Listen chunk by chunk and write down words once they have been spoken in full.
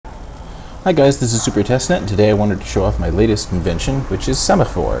Hi guys, this is Super Testnet, and today I wanted to show off my latest invention, which is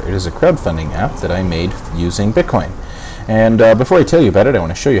Semaphore. It is a crowdfunding app that I made using Bitcoin. And before I tell you about it, I want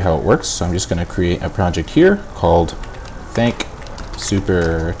to show you how it works. So I'm just going to create a project here called Thank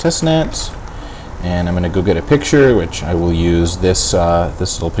Super Testnet, and I'm going to go get a picture, which I will use this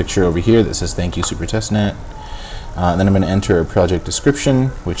this little picture over here that says Thank You Super Testnet. Then I'm going to enter a project description,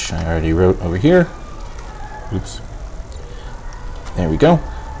 which I already wrote over here. Oops. There we go.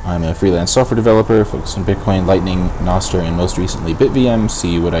 I'm a freelance software developer focused on Bitcoin, Lightning, nostr, and most recently BitVM.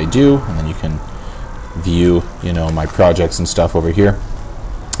 See what I do, and then you can view, my projects and stuff over here.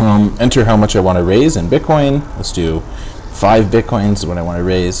 Enter how much I want to raise in Bitcoin. Let's do 5 Bitcoins is what I want to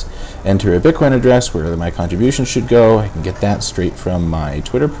raise. Enter a Bitcoin address where my contribution should go. I can get that straight from my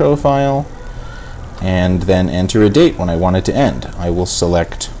Twitter profile. And then enter a date when I want it to end. I will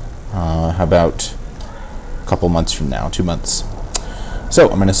select, how about a couple months from now, 2 months. So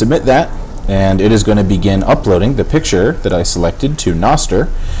I'm going to submit that, and it is going to begin uploading the picture that I selected to nostr.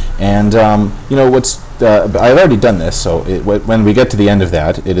 And I've already done this, so when we get to the end of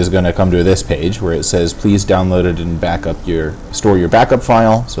that, it is going to come to this page where it says please download it and store your backup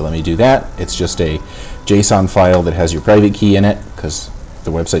file. So let me do that. It's just a JSON file that has your private key in it, because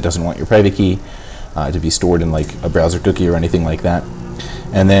the website doesn't want your private key to be stored in like a browser cookie or anything like that.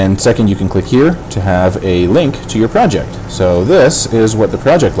 And then second, you can click here to have a link to your project. So this is what the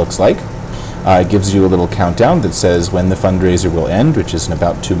project looks like. It gives you a little countdown that says when the fundraiser will end, which is in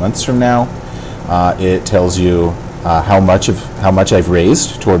about 2 months from now. It tells you how much I've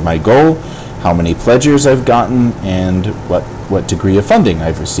raised toward my goal, how many pledgers I've gotten, and what degree of funding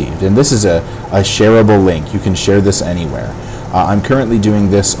I've received. And this is a shareable link. You can share this anywhere. I'm currently doing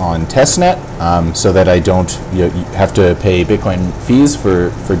this on testnet, so that I don't have to pay Bitcoin fees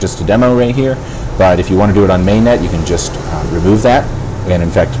for just a demo right here. But if you want to do it on mainnet, you can just remove that. And in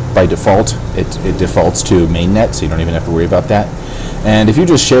fact, by default, it defaults to mainnet, so you don't even have to worry about that. And if you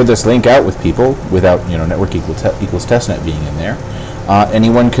just share this link out with people without network equals testnet being in there,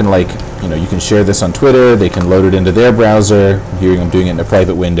 anyone can you can share this on Twitter. They can load it into their browser. Here I'm doing it in a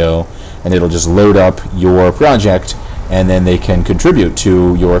private window, and it'll just load up your project, and then they can contribute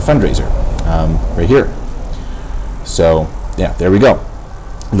to your fundraiser right here. So yeah, there we go.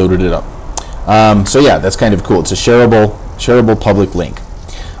 Loaded it up. So yeah, that's kind of cool. It's a shareable public link.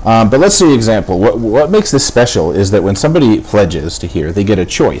 But let's see an example. What makes this special is that when somebody pledges to here, they get a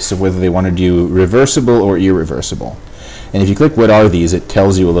choice of whether they want to do reversible or irreversible. And if you click what are these, it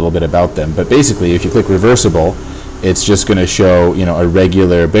tells you a little bit about them. But basically, if you click reversible, it's just going to show a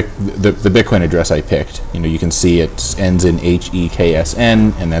regular the Bitcoin address I picked. You can see it ends in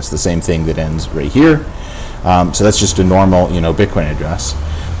HEKSN, and that's the same thing that ends right here. So that's just a normal Bitcoin address.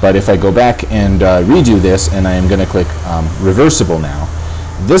 But if I go back and redo this, and I am going to click reversible now,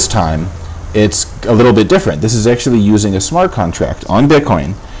 this time it's a little bit different. This is actually using a smart contract on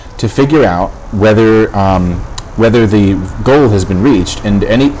Bitcoin to figure out whether the goal has been reached, and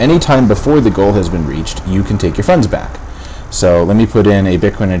any time before the goal has been reached, you can take your funds back. So let me put in a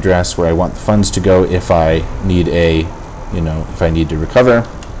Bitcoin address where I want the funds to go if I need if I need to recover.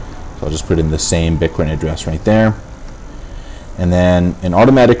 So I'll just put in the same Bitcoin address right there. And then an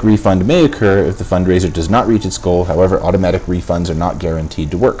automatic refund may occur if the fundraiser does not reach its goal. However, automatic refunds are not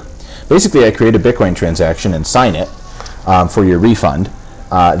guaranteed to work. Basically, I create a Bitcoin transaction and sign it for your refund.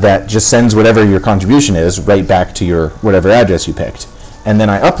 That just sends whatever your contribution is right back to your whatever address you picked. And then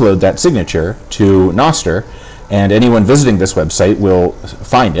I upload that signature to nostr, and anyone visiting this website will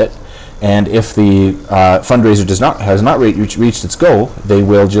find it. And if the fundraiser has not reached its goal, they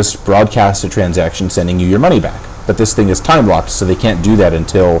will just broadcast a transaction sending you your money back. But this thing is time locked, so they can't do that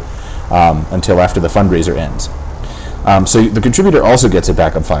until after the fundraiser ends. So the contributor also gets a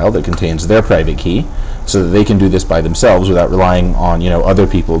backup file that contains their private key, so that they can do this by themselves without relying on other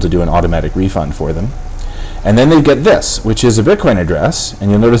people to do an automatic refund for them. And then they get this, which is a Bitcoin address, and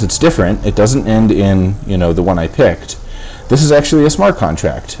you'll notice it's different. It doesn't end in the one I picked. This is actually a smart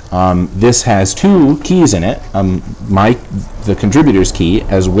contract. This has 2 keys in it: the contributor's key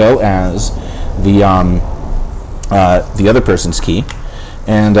as well as the other person's key.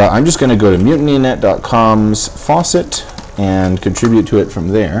 And I'm just going to go to mutinynet.com's faucet and contribute to it from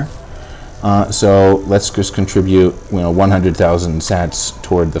there. So let's just contribute 100,000 sats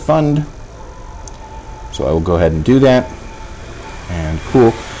toward the fund. So I will go ahead and do that. And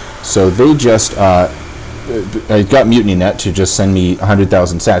cool. So they just I got MutinyNet to just send me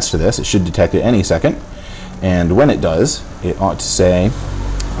 100,000 sats to this. It should detect it any second. And when it does, it ought to say,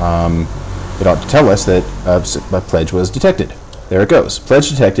 it ought to tell us that a pledge was detected. There it goes. Pledge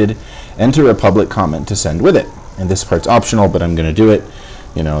detected. Enter a public comment to send with it. And this part's optional, but I'm going to do it.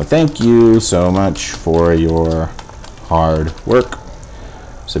 you know, thank you so much for your hard work.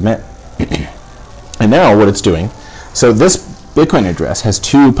 Submit. And now what it's doing, so this Bitcoin address has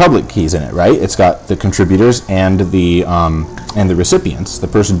two public keys in it, right? It's got the contributors and the recipients, the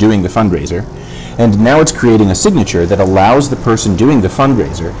person doing the fundraiser. And now it's creating a signature that allows the person doing the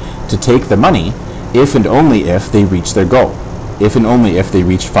fundraiser to take the money if and only if they reach their goal, if and only if they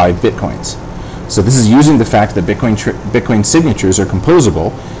reach 5 Bitcoins. So this is using the fact that Bitcoin signatures are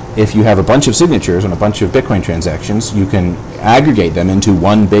composable. If you have a bunch of signatures on a bunch of Bitcoin transactions, you can aggregate them into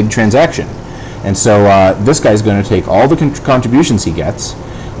one big transaction. And so this guy's going to take all the contributions he gets,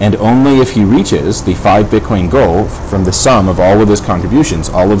 and only if he reaches the 5 Bitcoin goal from the sum of all of his contributions,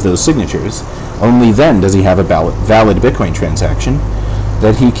 all of those signatures, only then does he have a valid Bitcoin transaction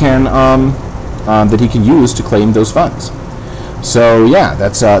that he can use to claim those funds. So yeah,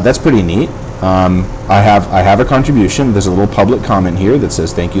 that's pretty neat. I have a contribution. There's a little public comment here that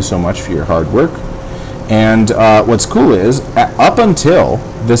says thank you so much for your hard work. And what's cool is up until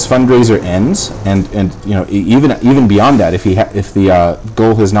this fundraiser ends, and you know, even beyond that, if the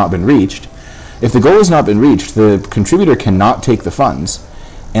goal has not been reached, the contributor cannot take the funds,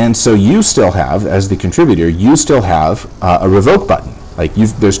 and so you still have, as the contributor, you still have a revoke button. Like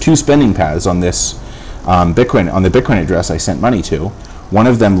there's 2 spending paths on this on the Bitcoin address I sent money to. One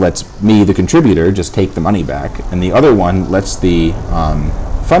of them lets me, the contributor, just take the money back, and the other one lets the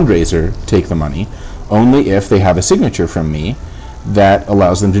fundraiser take the money only if they have a signature from me that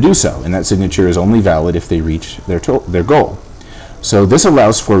allows them to do so, and that signature is only valid if they reach their goal. So this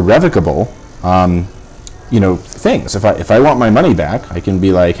allows for revocable, you know, things. If I want my money back, I can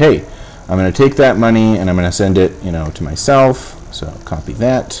be like, hey, I'm going to take that money and I'm going to send it, you know, to myself. So copy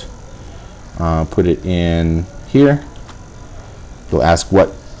that, put it in here. It'll ask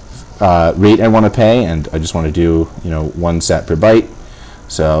what rate I want to pay, and I just want to do, you know, 1 sat per byte.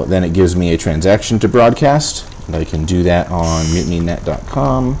 So then it gives me a transaction to broadcast, and I can do that on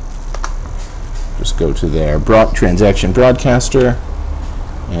mutinynet.com. Just go to their transaction broadcaster,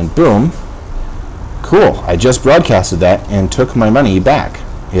 and boom, cool. I just broadcasted that and took my money back.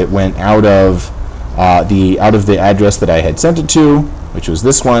 It went out of the address that I had sent it to, which was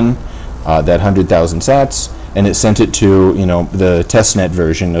this one, that 100,000 sats, and it sent it to, you know, the testnet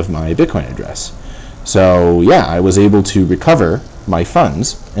version of my Bitcoin address. So yeah, I was able to recover my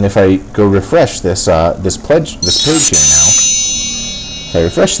funds, and if I go refresh this this page here now, if I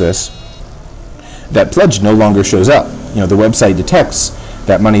refresh this, that pledge no longer shows up. You know, the website detects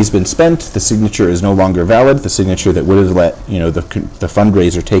that money's been spent, the signature is no longer valid, the signature that would have let, you know, the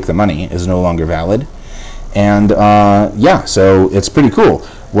fundraiser take the money is no longer valid, and yeah, so it's pretty cool.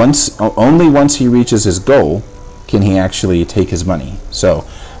 Only once he reaches his goal can he actually take his money. So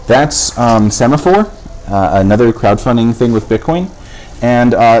that's Semaphore, another crowdfunding thing with Bitcoin.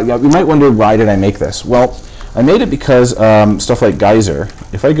 And you might wonder, why did I make this? Well, I made it because stuff like Geyser,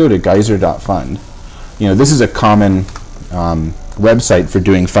 if I go to geyser.fund, you know, this is a common website for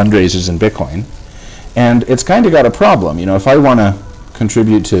doing fundraisers in Bitcoin, and it's kind of got a problem. You know, if I want to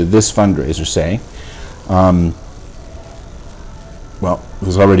contribute to this fundraiser, say, well,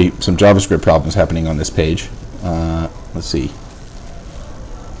 there's already some JavaScript problems happening on this page. Let's see.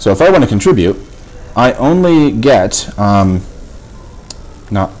 So if I want to contribute, I only get,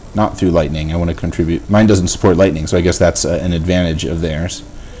 not through Lightning. I want to contribute. Mine doesn't support Lightning, so I guess that's an advantage of theirs.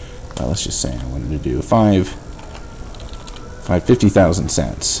 Let's just say I wanted to do 50,000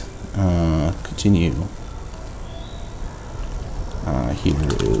 cents. Continue. Here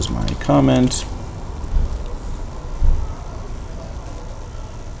is my comment.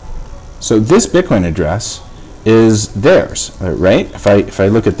 So this Bitcoin address is theirs, right? If I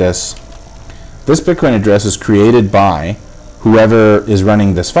look at this Bitcoin address is created by whoever is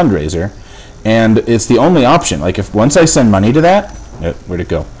running this fundraiser, and it's the only option. Like, if once I send money to that, where'd it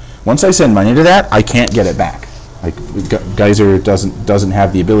go? Once I send money to that, I can't get it back. Like, Geyser doesn't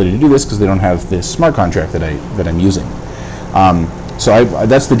have the ability to do this because they don't have this smart contract that I'm using. So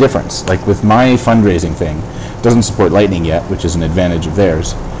that's the difference. Like, with my fundraising thing, it doesn't support Lightning yet, which is an advantage of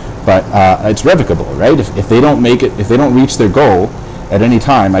theirs. But it's revocable, right? If they don't make it, if they don't reach their goal at any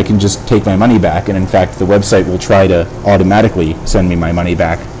time, I can just take my money back, and in fact, the website will try to automatically send me my money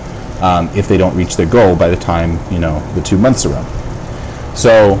back if they don't reach their goal by the time, you know, the 2 months are up.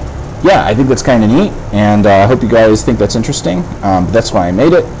 So yeah, I think that's kind of neat, and I hope you guys think that's interesting. But that's why I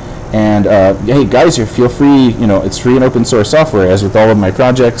made it. And hey, guys, feel free. You know, it's free and open source software. As with all of my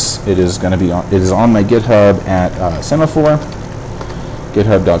projects, it is going to be on. It is on my GitHub at Semaphore.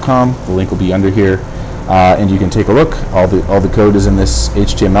 GitHub.com. The link will be under here, and you can take a look. All the code is in this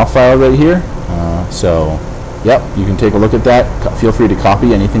HTML file right here. So Yep, you can take a look at that. Feel free to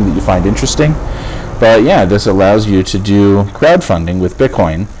copy anything that you find interesting. But yeah, this allows you to do crowdfunding with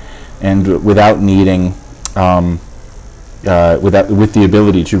Bitcoin, and without needing, with the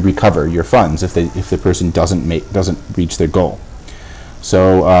ability to recover your funds if the person doesn't reach their goal.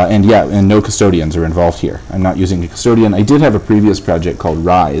 So and no custodians are involved here. I'm not using a custodian. I did have a previous project called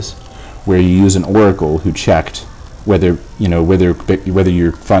Rise, where you use an oracle who checked whether your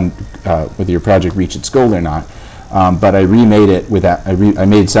project reached its goal or not. But I remade it without. I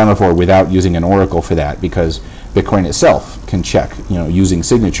made Semaphore without using an oracle for that, because Bitcoin itself can check, using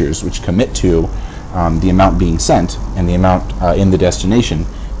signatures which commit to the amount being sent and the amount in the destination.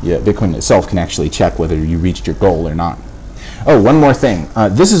 Bitcoin itself can actually check whether you reached your goal or not. Oh, one more thing.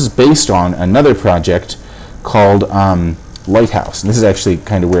 This is based on another project called Lighthouse, and this is actually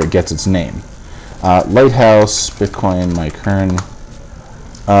kind of where it gets its name. Lighthouse, Bitcoin, Mike Hearn.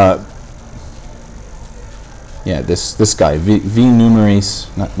 Yeah, this guy, V Numeris,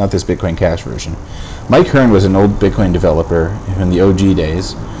 not this Bitcoin Cash version. Mike Hearn was an old Bitcoin developer in the OG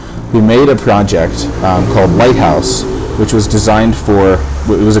days who made a project called Lighthouse, which was designed for,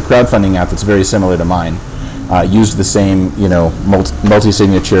 it was a crowdfunding app that's very similar to mine. Used the same,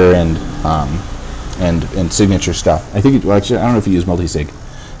 multi-signature and signature stuff. I think, actually, I don't know if he used multi-sig,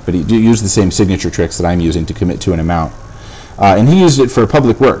 but he used the same signature tricks that I'm using to commit to an amount. And he used it for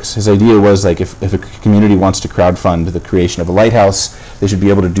public works. His idea was, like, if a community wants to crowdfund the creation of a lighthouse, they should be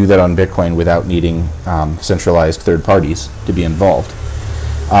able to do that on Bitcoin without needing centralized third parties to be involved.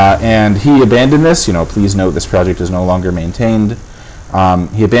 And he abandoned this. Please note this project is no longer maintained.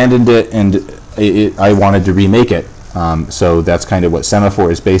 He abandoned it, and I wanted to remake it. So that's kind of what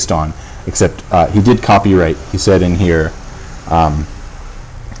Semaphore is based on, except he did copyright. He said in here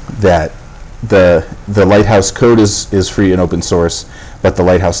that the Lighthouse code is free and open source, but the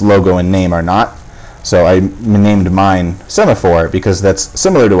Lighthouse logo and name are not. So I named mine Semaphore because that's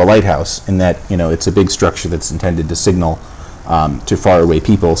similar to a lighthouse in that it's a big structure that's intended to signal to faraway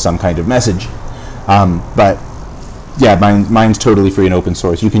people some kind of message. But yeah, mine's totally free and open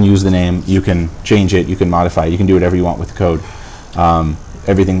source. You can use the name, you can change it, you can modify it, you can do whatever you want with the code.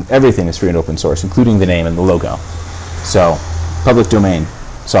 Everything is free and open source, including the name and the logo. So public domain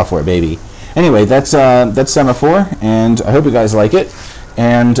software, baby. Anyway, that's Semaphore, and I hope you guys like it.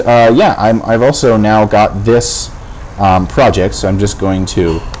 And yeah, I've also now got this project, so I'm just going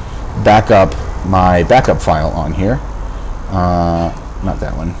to back up my backup file on here. Not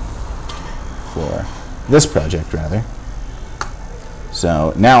that one. For this project, rather.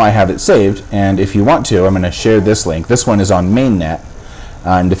 So now I have it saved, and if you want to, I'm going to share this link. This one is on mainnet,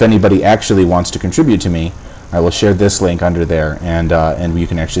 and if anybody actually wants to contribute to me, I will share this link under there, and you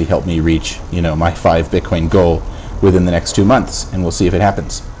can actually help me reach, my 5 Bitcoin goal within the next 2 months, and we'll see if it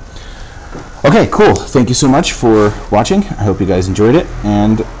happens. Okay, cool. Thank you so much for watching. I hope you guys enjoyed it,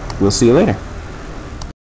 and we'll see you later.